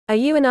Are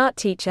you an art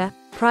teacher,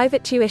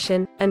 private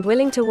tuition, and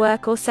willing to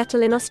work or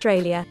settle in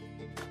Australia?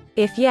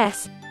 If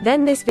yes,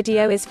 then this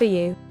video is for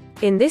you.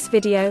 In this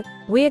video,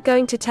 we are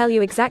going to tell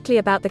you exactly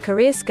about the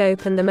career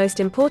scope and the most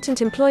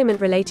important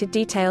employment-related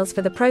details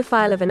for the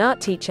profile of an art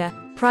teacher,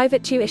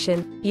 private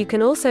tuition. You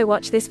can also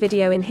watch this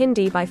video in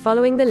Hindi by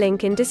following the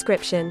link in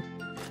description.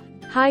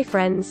 Hi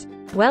friends,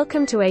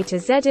 welcome to A to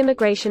Z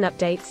Immigration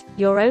Updates,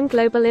 your own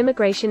global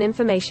immigration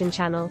information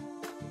channel.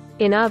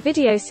 In our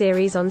video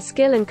series on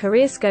skill and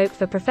career scope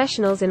for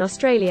professionals in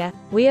Australia,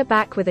 we are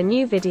back with a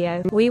new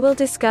video. We will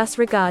discuss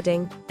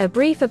regarding a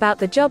brief about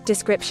the job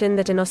description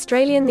that an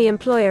Australian the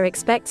employer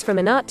expects from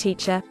an art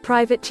teacher,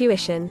 private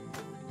tuition.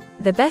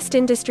 The best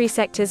industry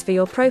sectors for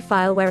your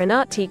profile where an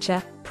art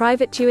teacher,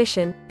 private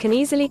tuition, can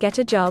easily get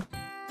a job.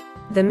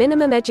 The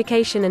minimum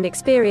education and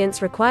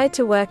experience required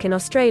to work in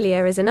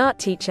Australia as an art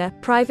teacher,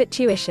 private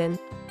tuition.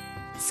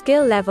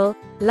 Skill level,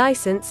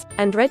 license,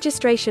 and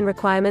registration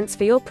requirements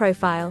for your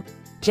profile.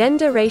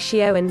 Gender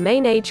ratio and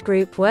main age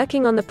group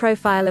working on the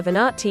profile of an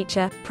art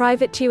teacher,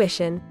 private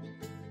tuition.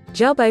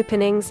 Job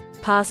openings,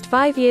 past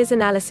 5 years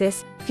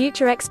analysis,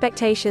 future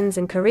expectations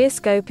and career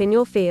scope in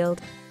your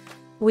field.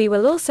 We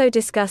will also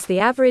discuss the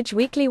average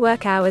weekly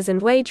work hours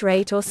and wage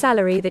rate or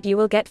salary that you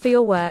will get for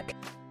your work.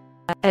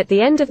 At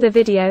the end of the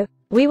video,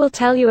 we will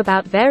tell you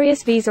about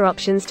various visa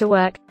options to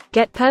work,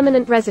 get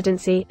permanent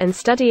residency, and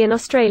study in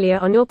Australia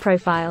on your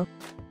profile.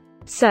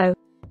 So,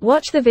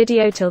 watch the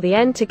video till the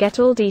end to get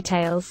all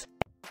details.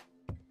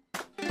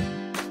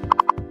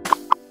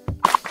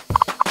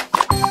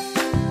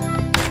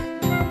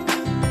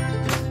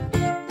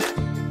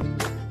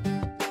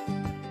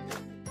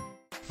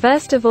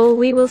 First of all,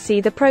 we will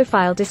see the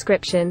profile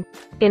description.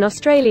 In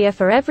Australia,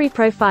 for every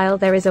profile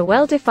there is a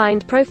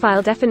well-defined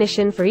profile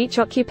definition for each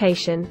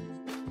occupation.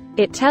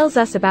 It tells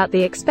us about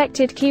the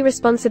expected key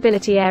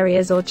responsibility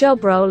areas or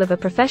job role of a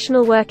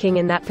professional working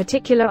in that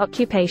particular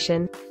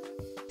occupation.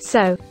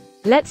 So,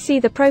 let's see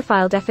the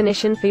profile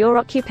definition for your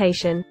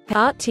occupation.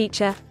 Art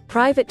teacher,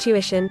 private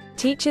tuition,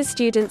 teaches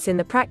students in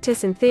the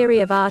practice and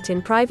theory of art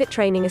in private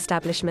training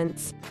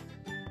establishments.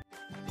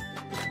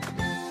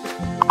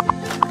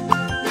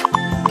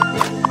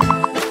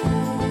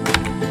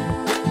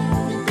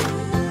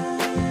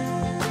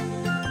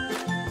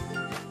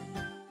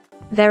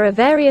 There are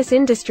various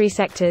industry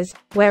sectors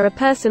where a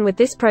person with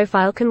this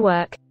profile can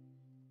work.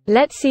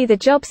 Let's see the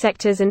job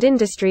sectors and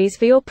industries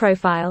for your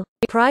profile.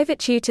 Private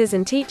tutors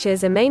and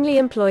teachers are mainly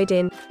employed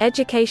in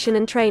education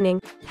and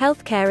training,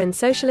 healthcare and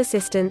social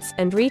assistance,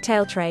 and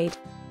retail trade.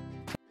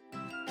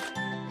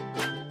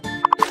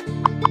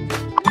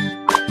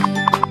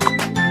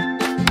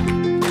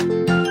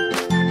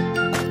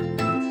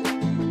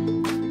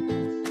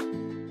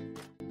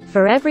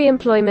 For every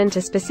employment,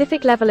 a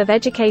specific level of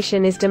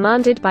education is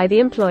demanded by the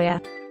employer.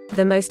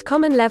 The most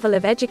common level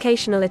of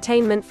educational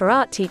attainment for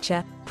art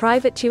teacher,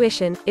 private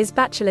tuition, is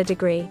bachelor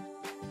degree.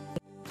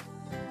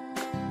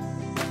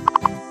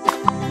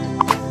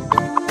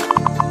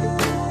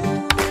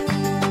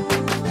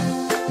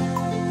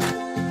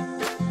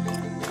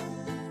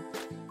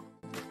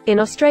 In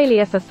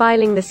Australia, for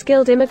filing the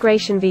skilled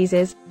immigration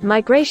visas,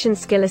 migration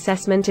skill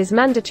assessment is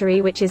mandatory,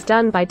 which is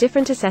done by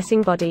different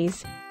assessing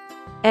bodies.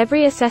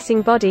 Every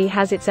assessing body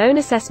has its own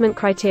assessment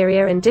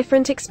criteria and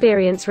different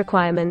experience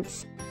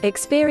requirements.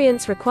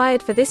 Experience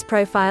required for this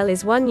profile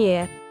is 1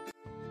 year.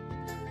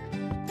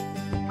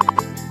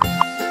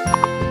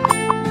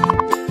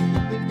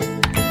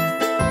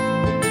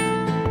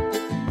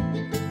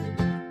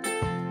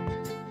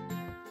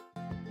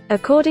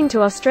 According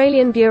to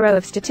Australian Bureau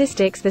of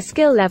Statistics, the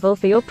skill level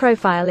for your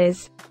profile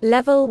is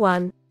Level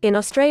 1. In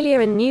Australia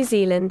and New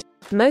Zealand,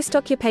 most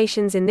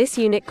occupations in this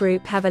unit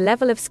group have a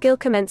level of skill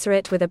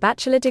commensurate with a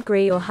bachelor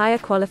degree or higher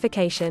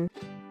qualification.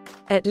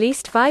 At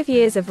least 5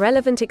 years of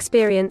relevant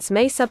experience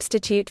may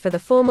substitute for the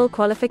formal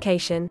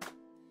qualification.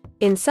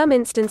 In some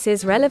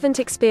instances, relevant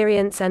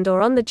experience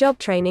and/or on-the-job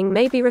training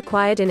may be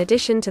required in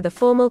addition to the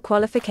formal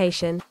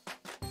qualification.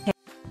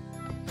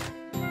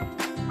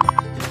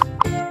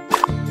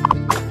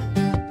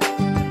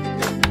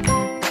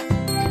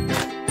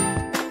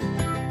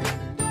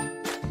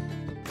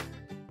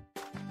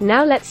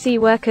 Now let's see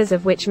workers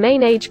of which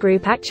main age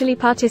group actually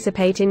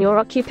participate in your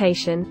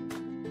occupation.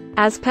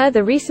 As per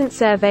the recent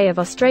survey of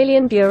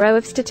Australian Bureau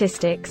of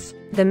Statistics,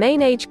 the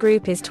main age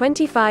group is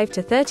 25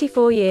 to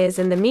 34 years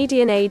and the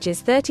median age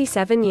is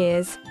 37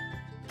 years.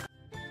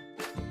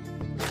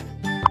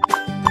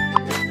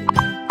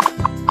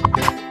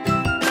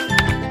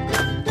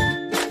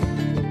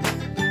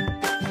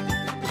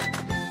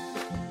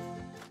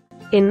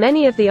 In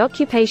many of the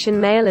occupation,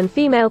 male and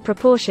female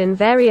proportion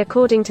vary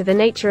according to the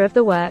nature of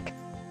the work.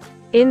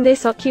 In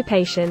this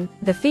occupation,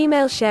 the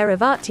female share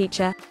of art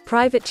teacher,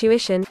 private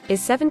tuition,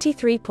 is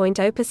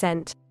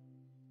 73.0%.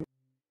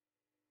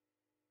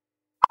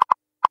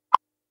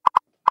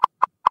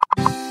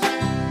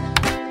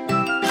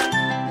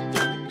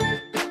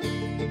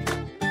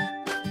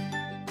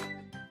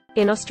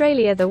 In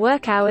Australia, the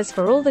work hours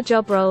for all the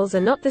job roles are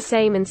not the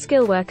same, and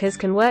skill workers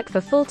can work for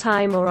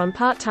full-time or on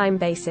part-time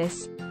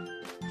basis.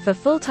 For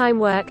full-time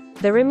work,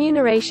 The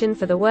remuneration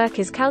for the work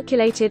is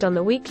calculated on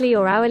the weekly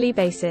or hourly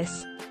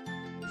basis.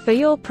 For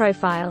your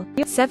profile,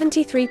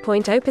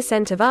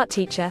 73.0% of art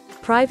teacher,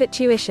 private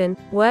tuition,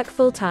 work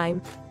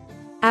full-time.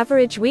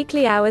 Average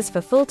weekly hours for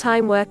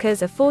full-time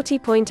workers are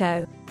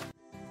 40.0.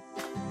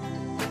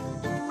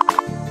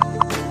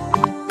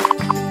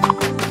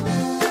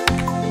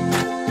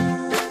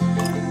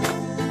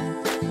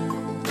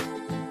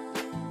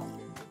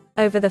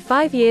 Over the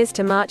 5 years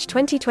to March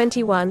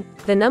 2021,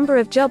 the number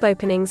of job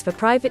openings for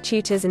private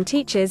tutors and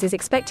teachers is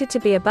expected to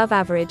be above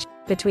average,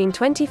 between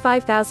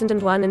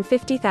 25,001 and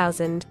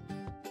 50,000.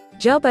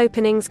 Job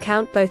openings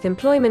count both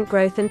employment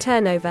growth and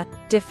turnover,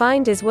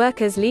 defined as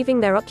workers leaving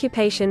their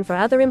occupation for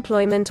other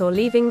employment or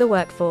leaving the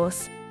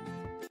workforce.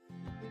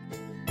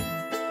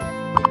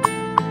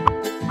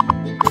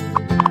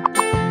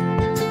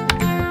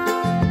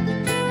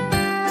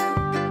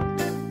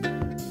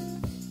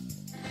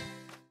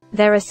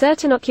 There are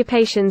certain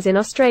occupations in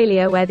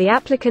Australia where the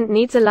applicant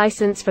needs a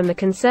license from the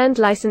concerned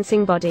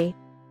licensing body.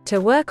 To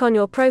work on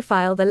your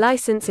profile, the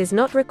license is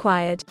not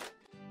required.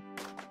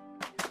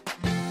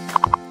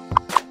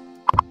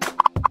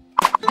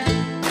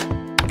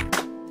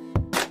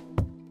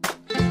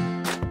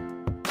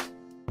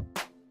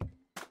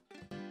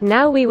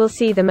 Now we will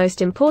see the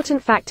most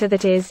important factor,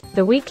 that is,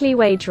 the weekly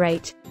wage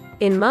rate.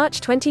 In March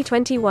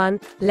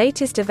 2021,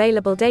 latest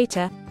available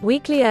data,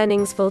 weekly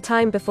earnings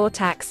full-time before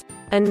tax,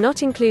 and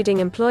not including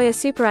employer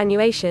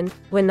superannuation,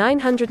 were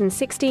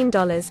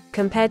 $916,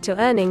 compared to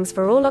earnings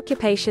for all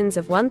occupations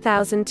of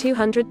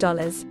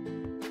 $1,200.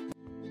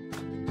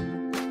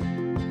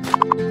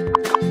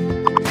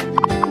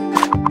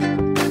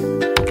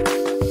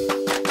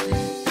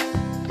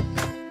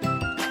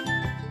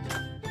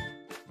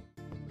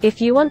 If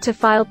you want to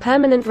file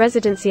permanent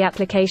residency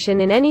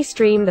application in any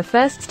stream, the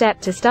first step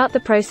to start the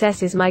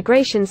process is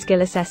migration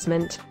skill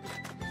assessment.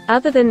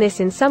 Other than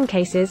this, in some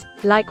cases,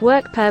 like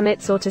work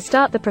permits or to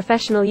start the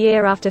professional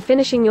year after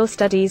finishing your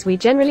studies, we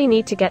generally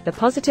need to get the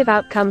positive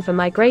outcome for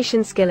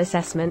migration skill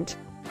assessment.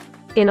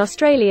 In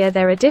Australia,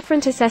 there are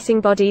different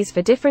assessing bodies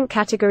for different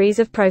categories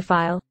of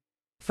profile.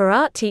 For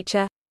art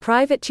teacher,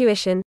 private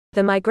tuition,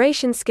 the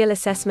migration skill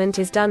assessment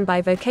is done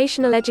by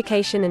Vocational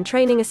Education and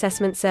Training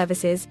Assessment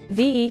Services,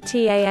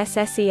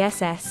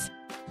 VETASSESS.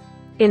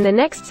 In the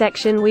next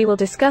section we will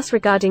discuss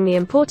regarding the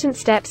important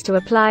steps to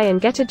apply and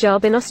get a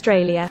job in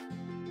Australia.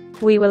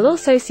 We will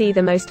also see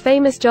the most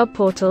famous job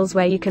portals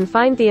where you can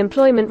find the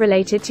employment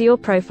related to your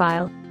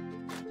profile.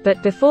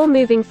 But before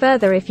moving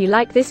further, if you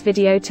like this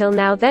video till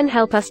now, then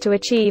help us to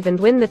achieve and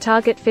win the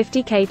Target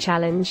 50K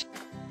challenge.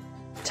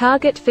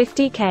 Target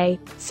 50K.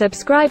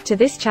 Subscribe to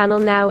this channel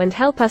now and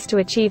help us to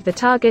achieve the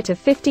target of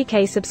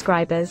 50K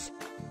subscribers.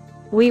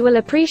 We will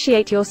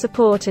appreciate your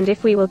support, and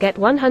if we will get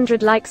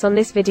 100 likes on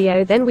this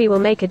video, then we will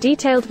make a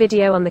detailed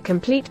video on the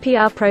complete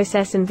PR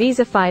process and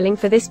visa filing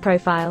for this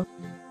profile.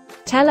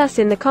 Tell us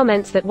in the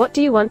comments that what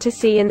do you want to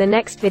see in the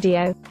next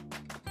video.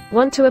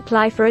 Want to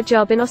apply for a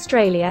job in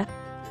Australia?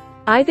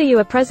 Either you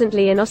are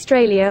presently in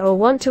Australia or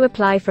want to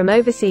apply from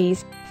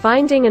overseas.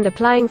 Finding and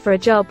applying for a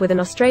job with an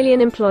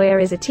Australian employer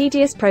is a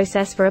tedious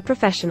process for a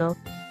professional.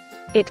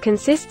 It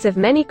consists of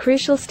many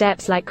crucial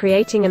steps like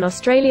creating an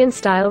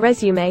Australian-style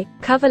resume,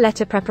 cover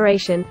letter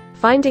preparation,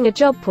 finding a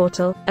job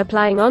portal,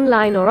 applying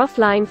online or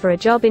offline for a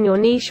job in your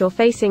niche, or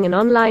facing an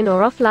online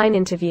or offline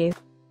interview.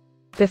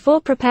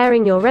 Before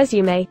preparing your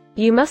resume,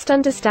 you must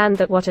understand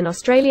that what an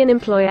Australian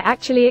employer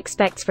actually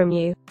expects from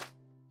you.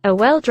 A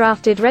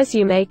well-drafted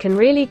resume can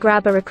really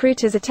grab a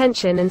recruiter's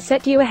attention and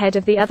set you ahead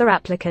of the other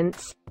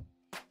applicants.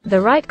 The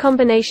right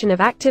combination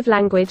of active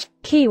language,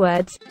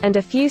 keywords, and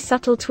a few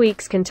subtle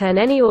tweaks can turn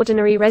any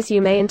ordinary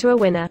resume into a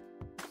winner.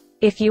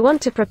 If you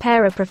want to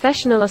prepare a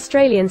professional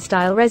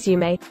Australian-style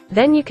resume,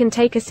 then you can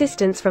take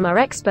assistance from our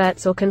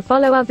experts or can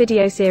follow our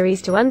video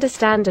series to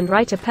understand and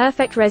write a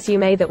perfect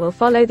resume that will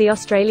follow the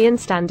Australian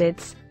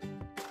standards.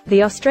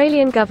 The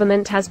Australian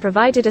government has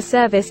provided a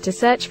service to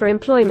search for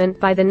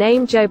employment by the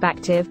name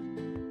JobActive.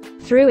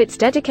 Through its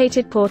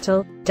dedicated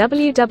portal,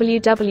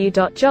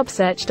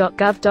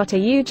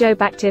 www.jobsearch.gov.au,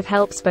 JobActive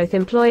helps both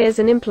employers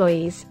and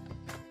employees.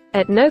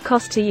 At no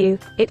cost to you,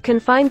 it can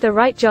find the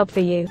right job for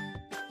you.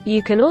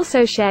 You can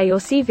also share your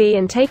CV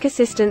and take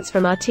assistance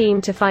from our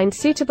team to find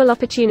suitable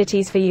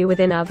opportunities for you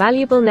within our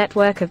valuable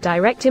network of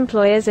direct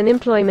employers and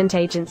employment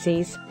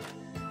agencies.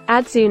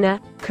 Adzuna,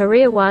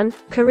 Career One,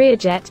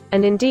 CareerJet,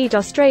 and Indeed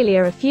Australia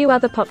are a few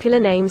other popular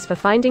names for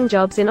finding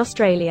jobs in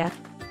Australia.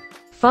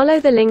 Follow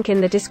the link in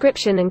the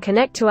description and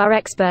connect to our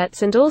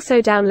experts, and also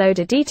download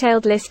a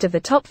detailed list of the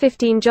top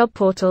 15 job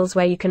portals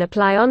where you can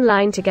apply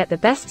online to get the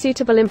best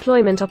suitable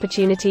employment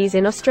opportunities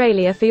in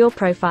Australia for your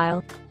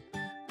profile.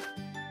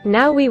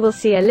 Now we will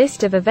see a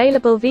list of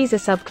available visa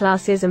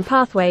subclasses and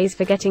pathways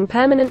for getting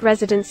permanent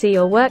residency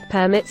or work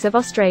permits of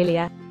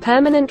Australia.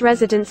 Permanent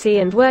residency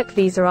and work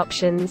visa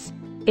options.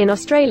 In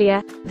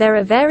Australia, there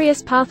are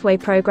various pathway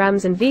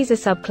programs and visa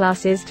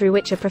subclasses through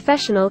which a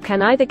professional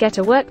can either get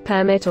a work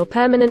permit or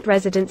permanent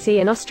residency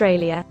in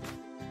Australia.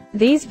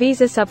 These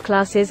visa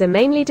subclasses are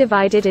mainly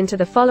divided into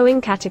the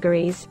following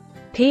categories.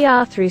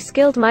 PR through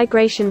skilled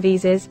migration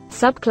visas,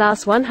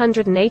 subclass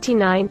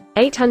 189,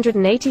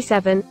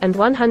 887, and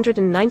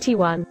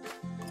 191.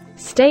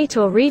 State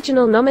or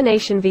regional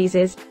nomination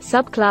visas,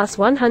 subclass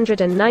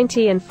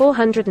 190 and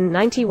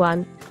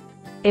 491.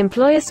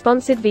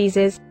 Employer-sponsored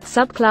visas,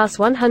 subclass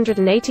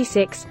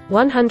 186,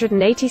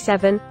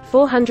 187,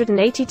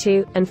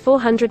 482, and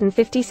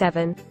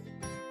 457.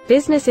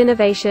 Business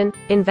innovation,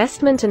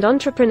 investment and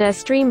entrepreneur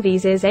stream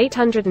visas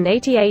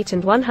 888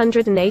 and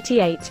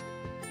 188.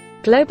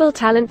 Global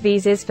talent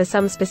visas for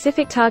some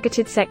specific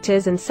targeted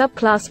sectors and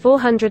subclass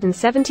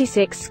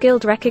 476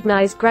 skilled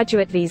recognized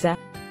graduate visa.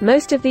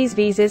 Most of these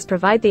visas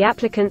provide the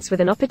applicants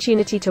with an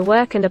opportunity to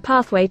work and a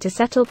pathway to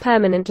settle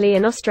permanently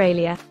in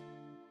Australia.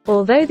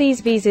 Although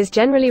these visas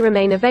generally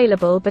remain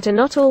available but are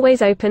not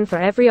always open for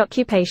every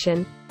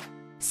occupation.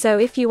 So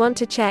if you want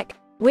to check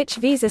which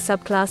visa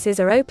subclasses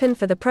are open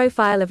for the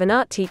profile of an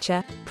art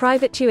teacher,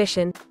 private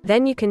tuition,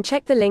 then you can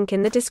check the link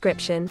in the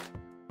description.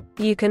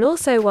 You can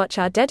also watch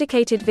our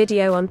dedicated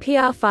video on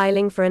PR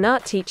filing for an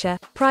art teacher,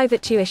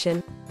 private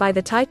tuition, by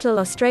the title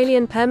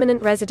Australian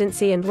Permanent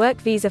Residency and Work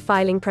Visa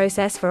Filing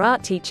Process for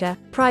Art Teacher,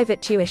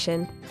 Private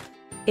Tuition.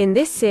 In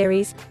this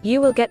series,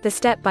 you will get the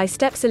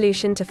step-by-step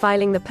solution to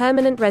filing the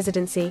permanent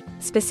residency,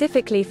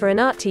 specifically for an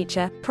art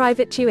teacher,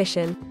 private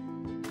tuition.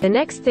 The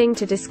next thing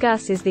to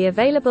discuss is the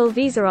available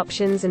visa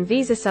options and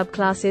visa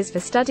subclasses for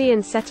study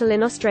and settle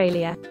in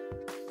Australia.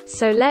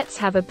 So let's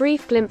have a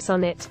brief glimpse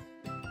on it.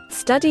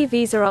 Study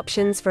visa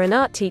options for an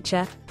art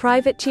teacher,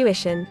 private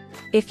tuition.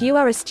 If you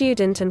are a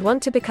student and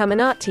want to become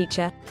an art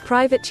teacher,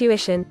 private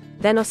tuition,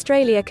 then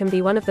Australia can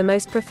be one of the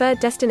most preferred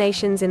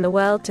destinations in the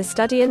world to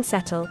study and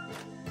settle.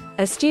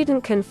 A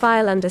student can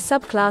file under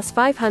subclass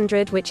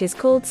 500, which is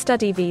called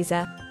study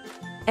visa.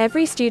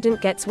 Every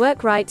student gets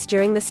work rights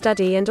during the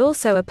study and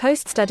also a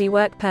post-study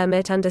work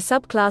permit under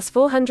subclass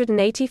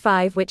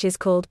 485, which is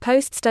called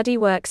post-study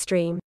work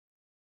stream.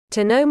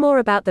 To know more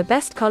about the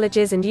best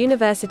colleges and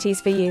universities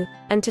for you,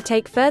 and to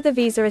take further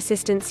visa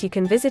assistance, you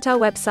can visit our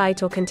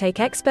website or can take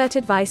expert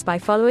advice by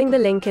following the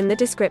link in the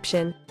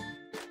description.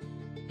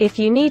 If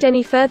you need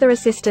any further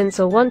assistance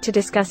or want to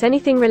discuss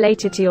anything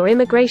related to your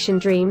immigration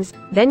dreams,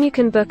 then you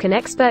can book an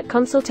expert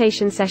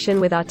consultation session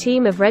with our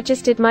team of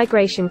registered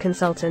migration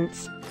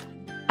consultants.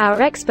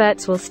 Our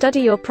experts will study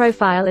your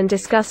profile and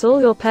discuss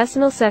all your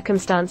personal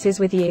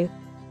circumstances with you.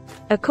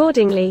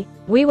 Accordingly,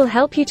 we will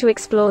help you to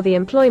explore the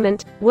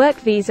employment, work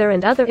visa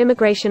and other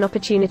immigration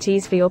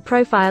opportunities for your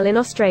profile in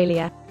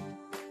Australia.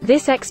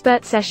 This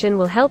expert session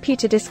will help you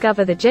to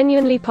discover the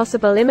genuinely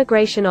possible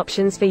immigration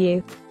options for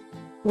you.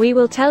 We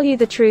will tell you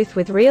the truth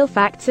with real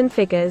facts and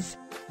figures.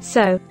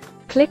 So,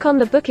 click on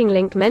the booking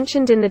link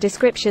mentioned in the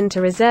description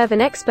to reserve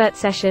an expert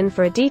session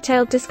for a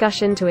detailed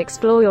discussion to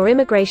explore your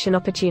immigration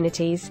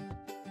opportunities.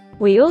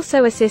 We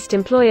also assist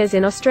employers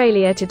in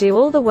Australia to do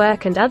all the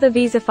work and other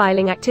visa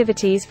filing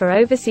activities for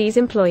overseas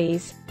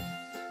employees.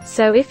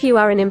 So if you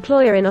are an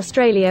employer in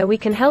Australia, we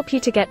can help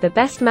you to get the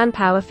best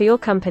manpower for your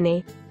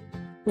company.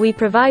 We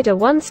provide a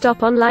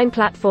one-stop online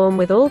platform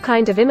with all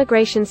kinds of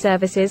immigration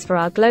services for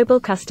our global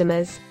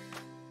customers.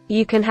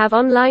 You can have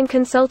online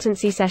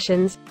consultancy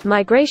sessions,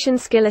 migration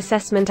skill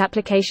assessment,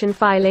 application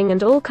filing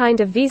and all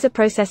kinds of visa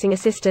processing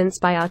assistance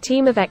by our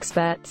team of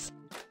experts.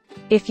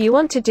 If you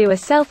want to do a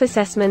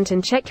self-assessment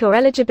and check your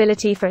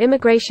eligibility for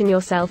immigration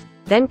yourself,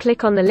 then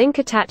click on the link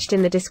attached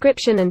in the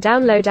description and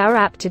download our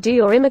app to do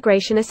your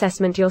immigration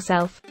assessment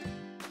yourself.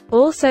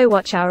 Also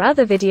watch our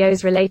other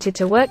videos related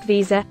to work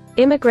visa,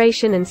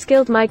 immigration and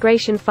skilled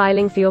migration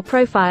filing for your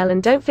profile,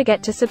 and don't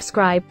forget to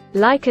subscribe,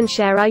 like and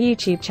share our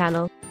YouTube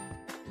channel.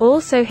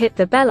 Also hit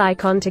the bell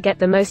icon to get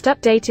the most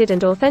updated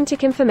and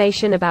authentic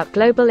information about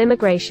global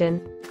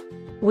immigration.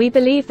 We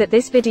believe that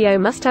this video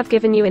must have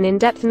given you an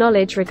in-depth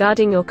knowledge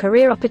regarding your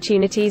career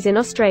opportunities in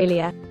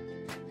Australia.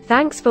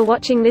 Thanks for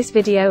watching this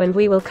video, and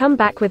we will come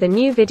back with a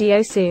new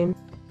video soon.